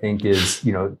section, I think, is,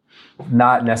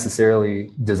 not necessarily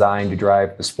designed to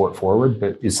drive the sport forward,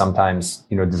 but is sometimes,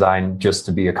 designed just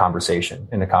to be a conversation,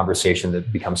 and a conversation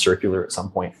that becomes circular at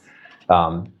some point.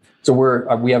 So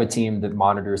we have a team that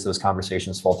monitors those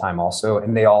conversations full time also,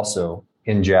 and they also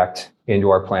inject into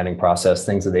our planning process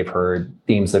things that they've heard,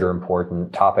 themes that are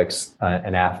important, topics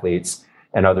and athletes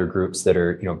and other groups that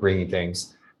are, bringing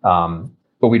things.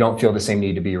 But we don't feel the same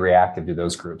need to be reactive to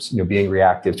those groups. Being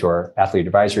reactive to our athlete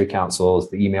advisory councils,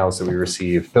 the emails that we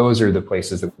receive, those are the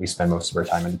places that we spend most of our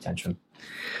time and attention.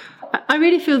 I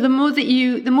really feel the more that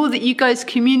you guys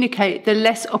communicate, the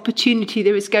less opportunity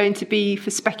there is going to be for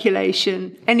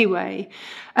speculation anyway.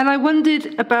 And I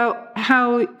wondered about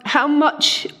how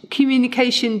much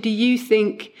communication do you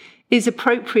think is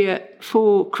appropriate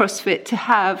for CrossFit to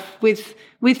have with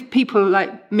people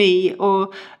like me,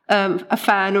 or a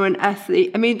fan or an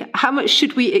athlete? I mean, how much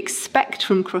should we expect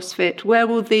from CrossFit? Where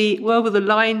will the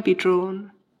line be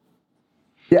drawn?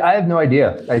 Yeah, I have no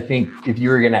idea. I think if you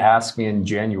were going to ask me in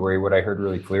January, what I heard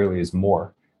really clearly is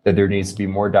that there needs to be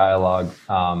more dialogue.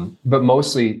 But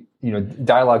mostly,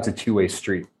 dialogue's a two-way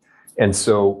street. And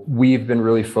so we've been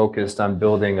really focused on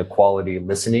building a quality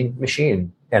listening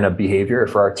machine and a behavior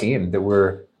for our team that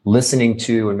we're listening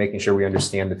to and making sure we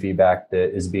understand the feedback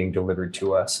that is being delivered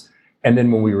to us. And then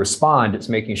when we respond, it's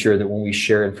making sure that when we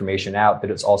share information out,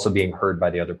 that it's also being heard by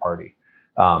the other party.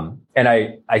 And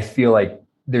I feel like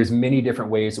there's many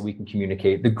different ways that we can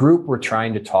communicate. The group we're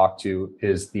trying to talk to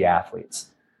is the athletes.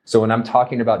 So when I'm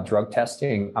talking about drug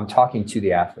testing, I'm talking to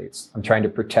the athletes. I'm trying to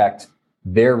protect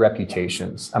their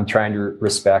reputations. I'm trying to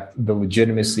respect the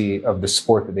legitimacy of the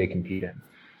sport that they compete in.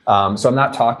 So I'm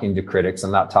not talking to critics.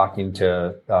 I'm not talking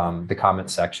to the comment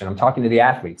section. I'm talking to the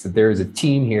athletes, that there is a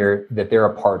team here that they're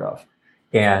a part of.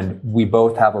 And we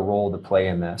both have a role to play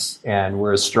in this. And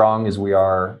we're as strong as we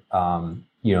are,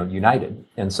 united.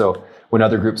 And so when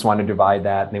other groups want to divide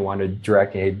that and they want to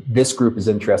direct, hey, this group is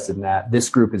interested in that, this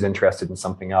group is interested in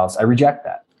something else, I reject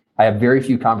that. I have very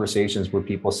few conversations where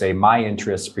people say my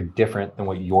interests are different than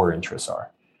what your interests are.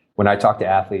 When I talk to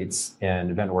athletes and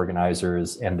event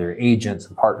organizers and their agents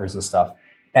and partners and stuff,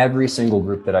 every single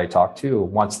group that I talk to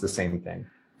wants the same thing: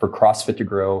 for CrossFit to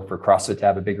grow, for CrossFit to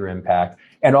have a bigger impact,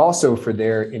 and also for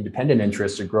their independent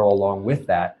interests to grow along with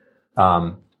that.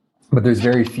 But there's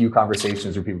very few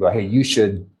conversations where people go, hey, you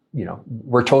should,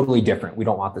 we're totally different. We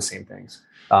don't want the same things.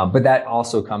 But that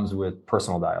also comes with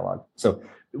personal dialogue. So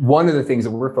one of the things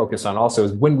that we're focused on also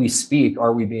is when we speak,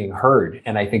 are we being heard?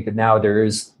 And I think that now there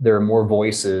are more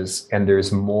voices, and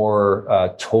there's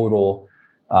more total,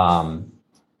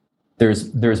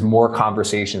 there's more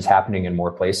conversations happening in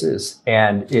more places.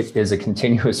 And it is a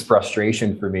continuous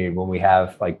frustration for me when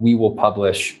we will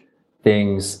publish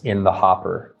things in the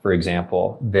hopper, for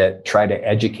example, that try to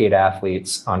educate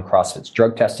athletes on CrossFit's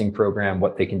drug testing program,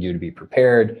 what they can do to be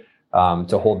prepared,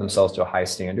 to hold themselves to a high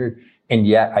standard. And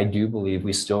yet I do believe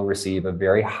we still receive a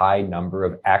very high number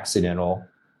of accidental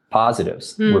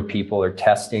positives where people are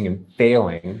testing and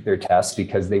failing their tests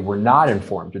because they were not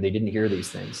informed or they didn't hear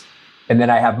these things. And then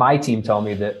I have my team tell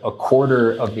me that a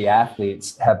quarter of the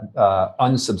athletes have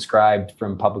unsubscribed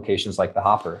from publications like The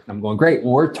Hopper. And I'm going, great,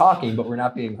 well, we're talking, but we're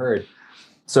not being heard.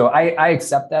 So I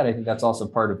accept that. I think that's also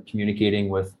part of communicating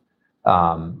with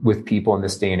people in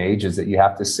this day and age, is that you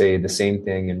have to say the same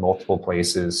thing in multiple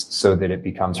places so that it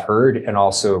becomes heard and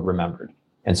also remembered.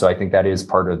 And so I think that is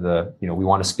part of the, we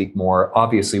want to speak more.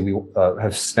 Obviously, we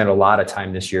have spent a lot of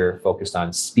time this year focused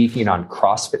on speaking on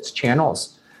CrossFit's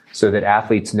channels so that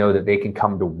athletes know that they can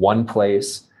come to one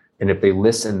place. And if they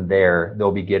listen there,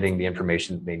 they'll be getting the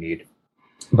information that they need.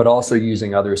 But also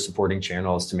using other supporting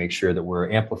channels to make sure that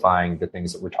we're amplifying the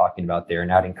things that we're talking about there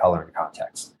and adding color and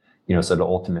context. So that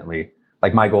ultimately,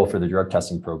 like my goal for the drug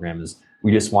testing program is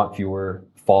we just want fewer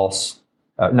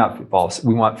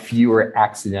we want fewer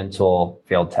accidental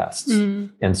failed tests.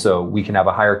 And so we can have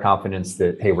a higher confidence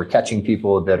that, hey, we're catching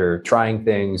people that are trying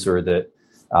things or that,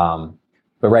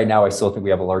 but right now I still think we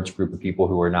have a large group of people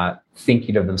who are not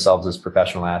thinking of themselves as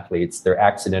professional athletes. They're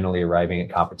accidentally arriving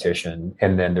at competition,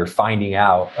 and then they're finding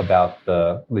out about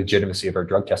the legitimacy of our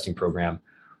drug testing program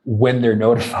when they're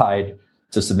notified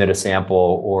to submit a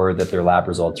sample or that their lab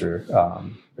results are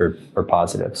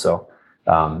positive. So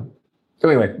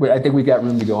anyway, I think we've got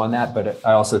room to go on that, but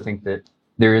I also think that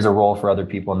there is a role for other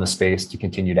people in the space to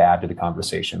continue to add to the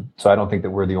conversation. So I don't think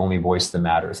that we're the only voice that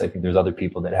matters. I think there's other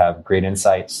people that have great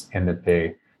insights and that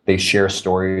they share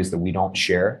stories that we don't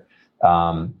share.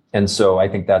 And so I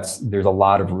think there's a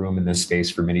lot of room in this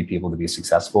space for many people to be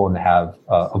successful and to have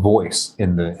a voice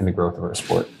in the growth of our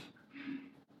sport.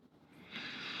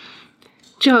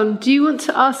 John, do you want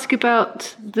to ask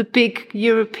about the big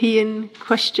European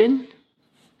question?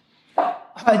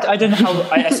 I don't know how.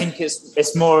 I think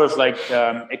it's more of like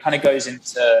it kind of goes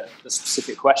into the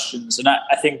specific questions, and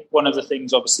I think one of the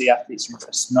things obviously athletes are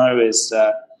interested to know is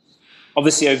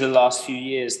obviously over the last few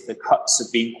years the cuts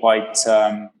have been quite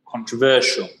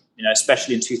controversial.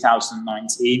 Especially in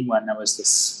 2019 when there was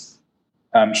this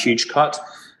huge cut.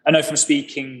 I know from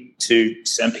speaking to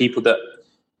some people that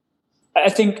I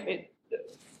think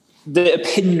the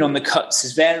opinion on the cuts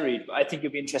is varied, but I think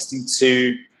it'd be interesting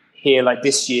to hear, like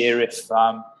this year, if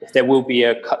there will be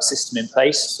a cut system in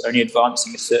place, only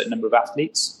advancing a certain number of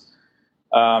athletes,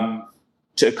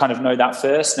 to kind of know that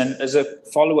first. And as a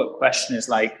follow-up question is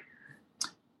like,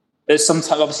 there's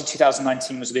sometimes, obviously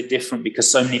 2019 was a bit different because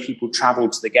so many people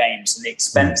traveled to the games and the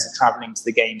expense of traveling to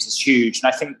the games is huge.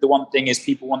 And I think the one thing is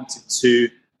people wanted to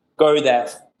go there,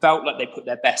 felt like they put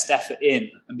their best effort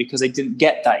in, and because they didn't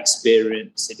get that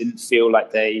experience, they didn't feel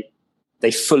like they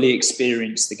fully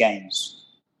experienced the games.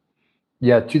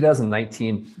 Yeah,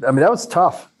 2019. I mean, that was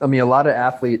tough. I mean, a lot of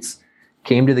athletes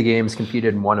came to the games,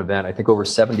 competed in one event. I think over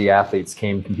 70 athletes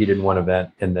competed in one event,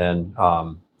 and then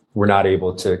were not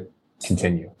able to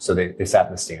continue. So they sat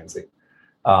in the stands.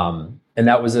 And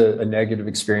that was a negative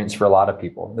experience for a lot of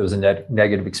people. It was a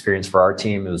negative experience for our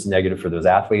team. It was negative for those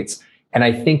athletes. And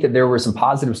I think that there were some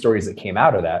positive stories that came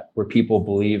out of that, where people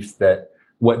believed that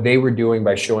what they were doing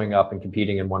by showing up and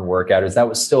competing in one workout is that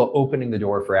was still opening the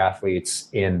door for athletes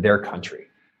in their country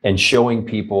and showing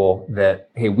people that,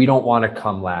 hey, we don't want to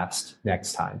come last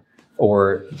next time.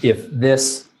 Or if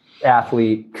this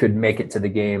athlete could make it to the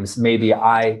games, maybe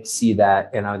I see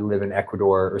that and I live in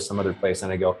Ecuador or some other place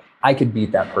and I go, I could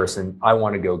beat that person. I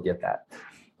want to go get that.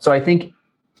 So I think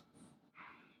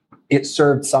it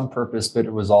served some purpose, but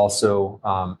it was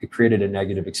also, it created a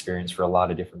negative experience for a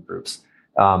lot of different groups.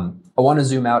 I want to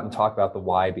zoom out and talk about the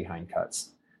why behind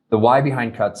cuts. The why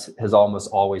behind cuts has almost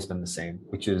always been the same,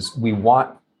 which is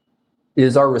it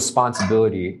is our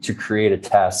responsibility to create a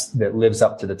test that lives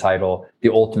up to the title, the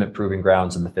ultimate proving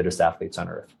grounds of the fittest athletes on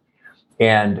earth.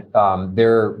 And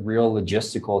there are real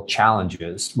logistical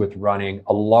challenges with running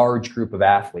a large group of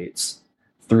athletes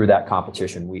through that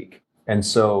competition week. And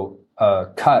so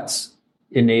cuts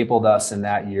enabled us in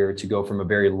that year to go from a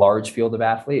very large field of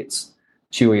athletes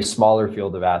to a smaller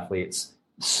field of athletes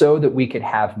so that we could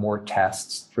have more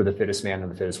tests for the fittest man and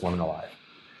the fittest woman alive,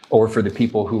 or for the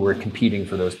people who were competing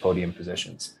for those podium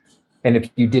positions. And if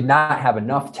you did not have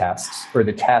enough tests, or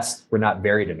the tests were not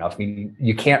varied enough, I mean,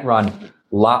 you can't run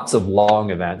lots of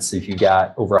long events if you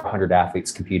got over 100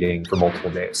 athletes competing for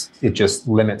multiple days. It just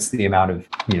limits the amount of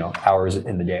hours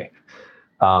in the day.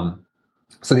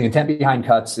 So the intent behind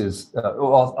cuts is,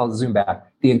 I'll zoom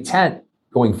back. The intent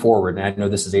going forward, and I know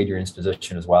this is Adrian's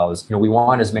position as well, is we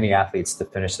want as many athletes to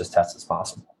finish this test as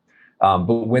possible.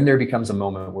 But when there becomes a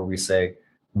moment where we say,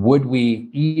 would we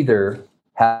either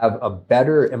have a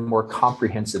better and more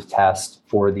comprehensive test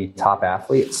for the top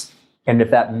athletes? And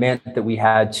if that meant that we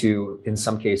had to, in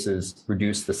some cases,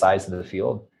 reduce the size of the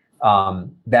field,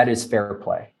 that is fair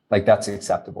play. Like, that's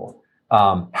acceptable.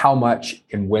 How much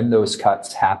and when those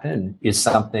cuts happen is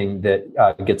something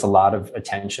that gets a lot of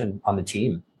attention on the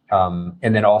team.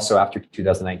 And then also after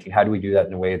 2019, how do we do that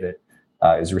in a way that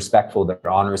is respectful, that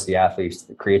honors the athletes,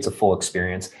 that creates a full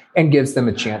experience and gives them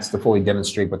a chance to fully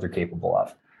demonstrate what they're capable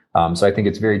of? So I think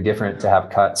it's very different to have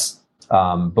cuts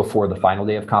before the final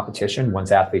day of competition,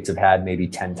 once athletes have had maybe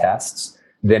 10 tests,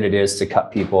 than it is to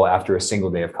cut people after a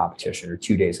single day of competition or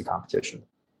 2 days of competition.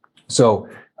 So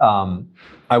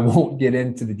I won't get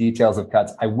into the details of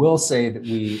cuts. I will say that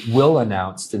we will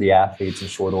announce to the athletes in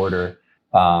short order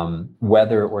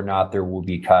whether or not there will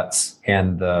be cuts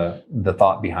and the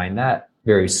thought behind that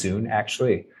very soon,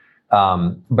 actually.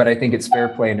 But I think it's fair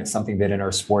play, and it's something that in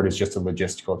our sport is just a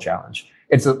logistical challenge.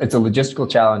 It's a logistical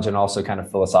challenge and also kind of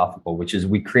philosophical, which is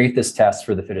we create this test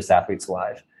for the fittest athletes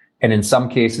alive. And in some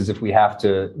cases, if we have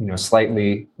to,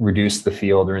 slightly reduce the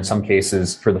field, or in some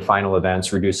cases for the final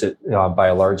events, reduce it by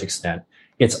a large extent,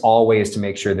 it's always to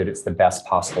make sure that it's the best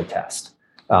possible test.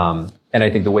 And I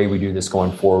think the way we do this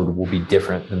going forward will be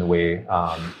different than the way,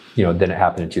 than it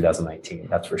happened in 2019.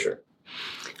 That's for sure.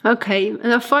 Okay.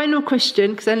 And our final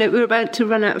question, because I know we're about to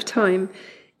run out of time,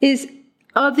 is,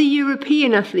 are the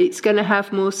European athletes going to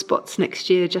have more spots next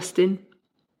year, Justin?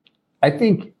 I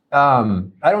think, I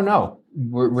don't know.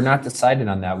 We're not decided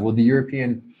on that.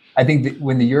 I think that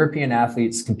when the European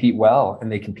athletes compete well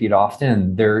and they compete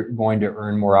often, they're going to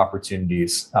earn more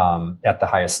opportunities at the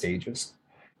highest stages.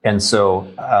 And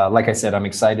so, like I said, I'm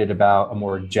excited about a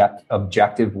more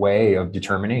objective way of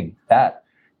determining that.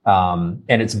 And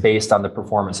it's based on the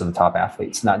performance of the top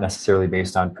athletes, not necessarily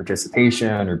based on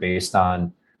participation or based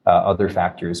on other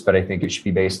factors, but I think it should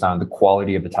be based on the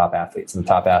quality of the top athletes. And the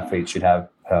top athletes should have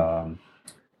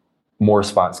more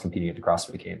spots competing at the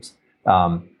CrossFit Games.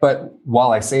 But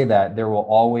while I say that, there will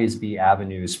always be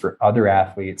avenues for other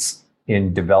athletes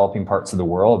in developing parts of the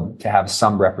world to have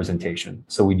some representation.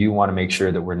 So we do want to make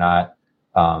sure that we're not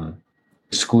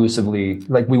exclusively,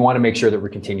 we want to make sure that we're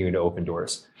continuing to open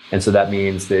doors. And so that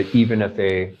means that even if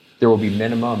there will be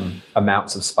minimum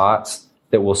amounts of spots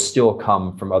that will still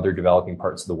come from other developing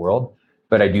parts of the world.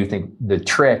 But I do think the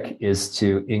trick is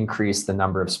to increase the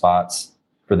number of spots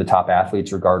for the top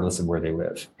athletes, regardless of where they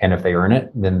live. And if they earn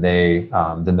it, then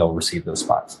they'll receive those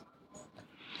spots.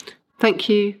 Thank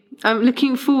you. I'm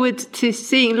looking forward to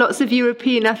seeing lots of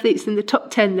European athletes in the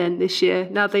top 10 then this year.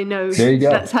 Now they know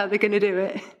that's how they're going to do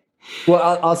it.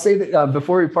 Well, I'll say that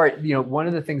before we part, one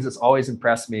of the things that's always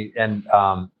impressed me, and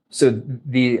so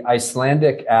the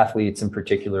Icelandic athletes in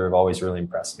particular have always really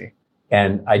impressed me.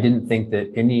 And I didn't think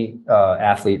that any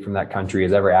athlete from that country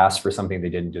has ever asked for something they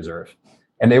didn't deserve.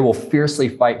 And they will fiercely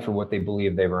fight for what they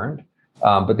believe they've earned.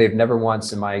 But they've never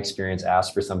once, in my experience,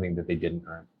 asked for something that they didn't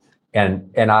earn.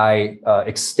 And I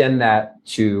extend that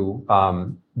to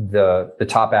the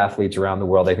top athletes around the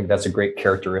world. I think that's a great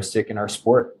characteristic in our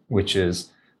sport, which is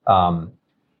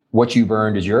what you've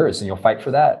earned is yours and you'll fight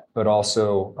for that. But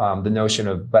also the notion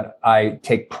of, but I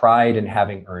take pride in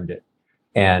having earned it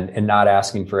and not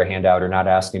asking for a handout or not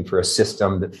asking for a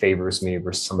system that favors me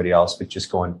versus somebody else, but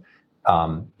just going,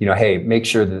 hey, make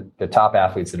sure that the top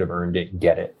athletes that have earned it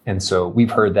get it. And so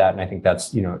we've heard that. And I think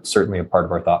that's, certainly a part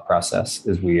of our thought process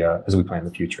as we plan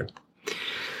the future.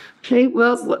 Okay.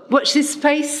 Well, watch this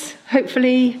space.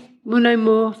 Hopefully we'll know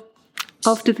more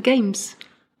after the games.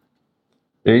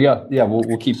 There you go. Yeah,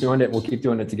 we'll keep doing it. We'll keep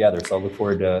doing it together. So I'll look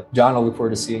forward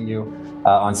to seeing you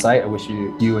on site. I wish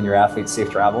you and your athletes safe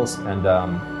travels and,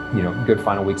 good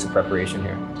final weeks of preparation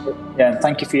here. Yeah.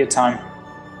 Thank you for your time.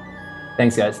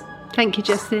 Thanks, guys. Thank you,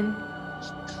 Justin.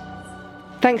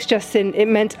 Thanks, Justin. It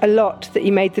meant a lot that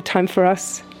you made the time for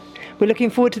us. We're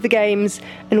looking forward to the games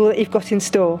and all that you've got in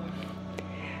store.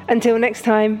 Until next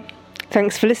time,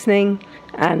 thanks for listening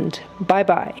and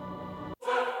bye-bye.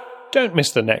 Don't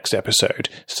miss the next episode.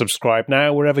 Subscribe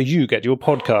now wherever you get your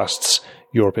podcasts.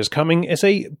 Europe is Coming is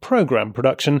a programme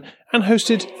production and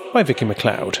hosted by Vicky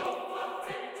McLeod.